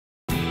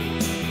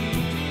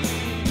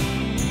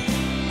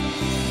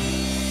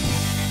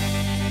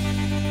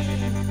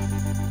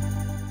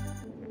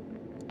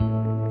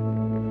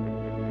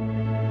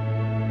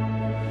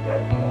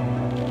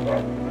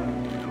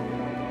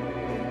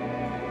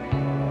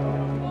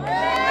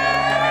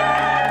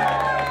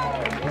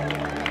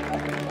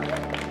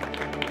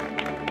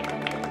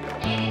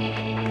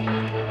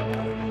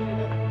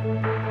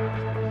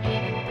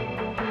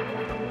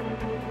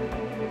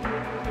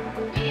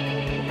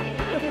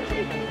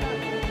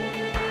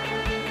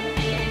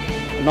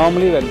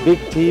Normally when big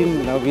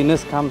team,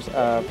 winners comes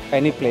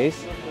any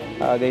place,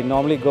 they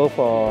normally go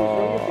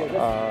for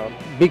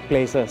big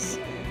places,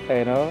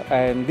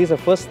 and this is the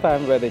first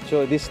time where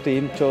this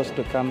team chose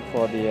to come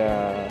for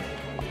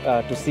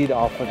to see the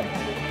orphanage.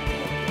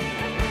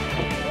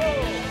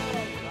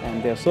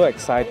 And they're so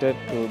excited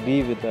to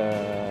be with the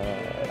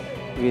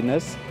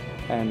winners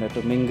and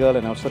to mingle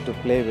and also to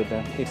play with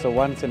them. It's a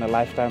once in a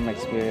lifetime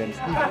experience.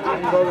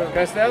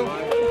 Costel?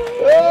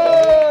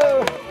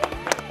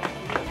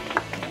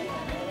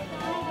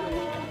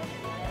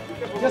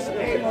 Just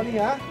aim only,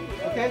 huh?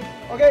 Okay,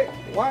 okay.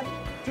 1,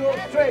 2,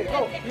 3,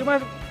 go. You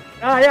must,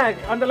 yeah,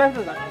 on the left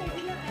side.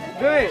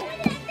 Do it.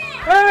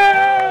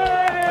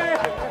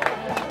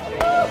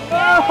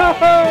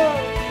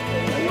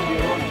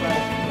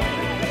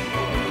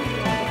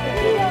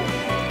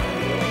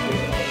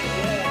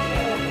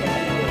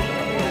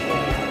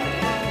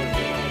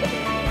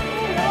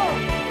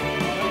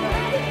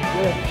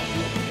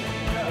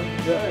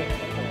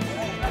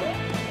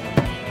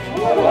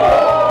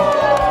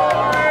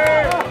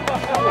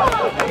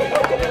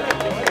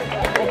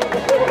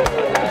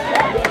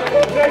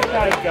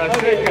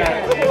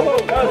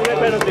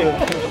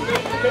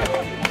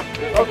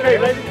 Okay,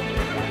 ready?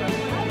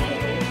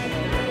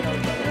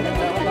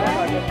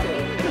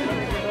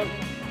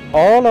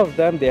 All of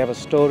them, they have a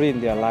story in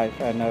their life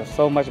and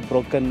so much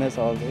brokenness,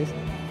 all this.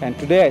 And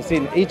today I see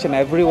in each and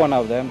every one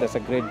of them, there's a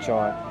great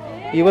joy.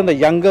 Even the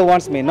younger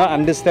ones may not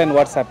understand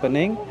what's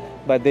happening,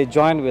 but they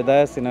join with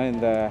us, in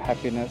the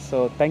happiness.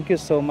 So thank you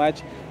so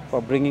much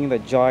for bringing the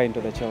joy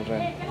into the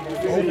children.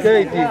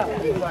 Katie.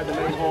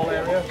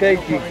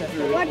 Katie.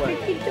 What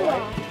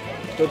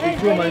 52?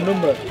 32, my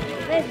number.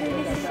 Where's the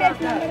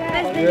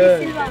Yeah.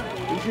 Silva?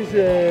 This is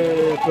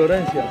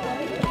Florencia.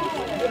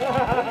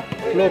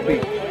 Floppy.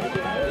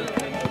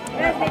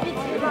 Where's David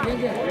Silva?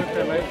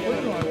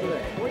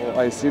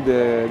 I see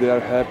they are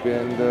happy,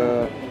 and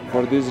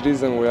for this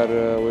reason we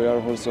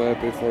are also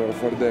happy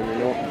for them.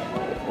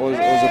 It was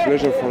a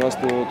pleasure for us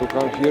to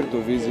come here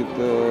to visit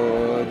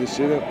these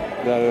children.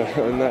 They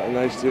are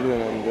nice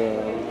children, and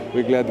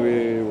we're glad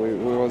we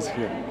was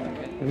here.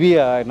 We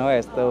are,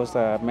 as those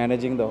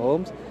managing the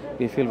homes,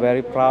 we feel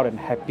very proud and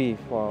happy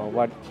for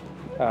what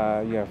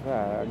you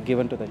have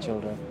given to the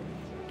children.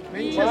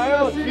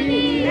 Manchester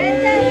City!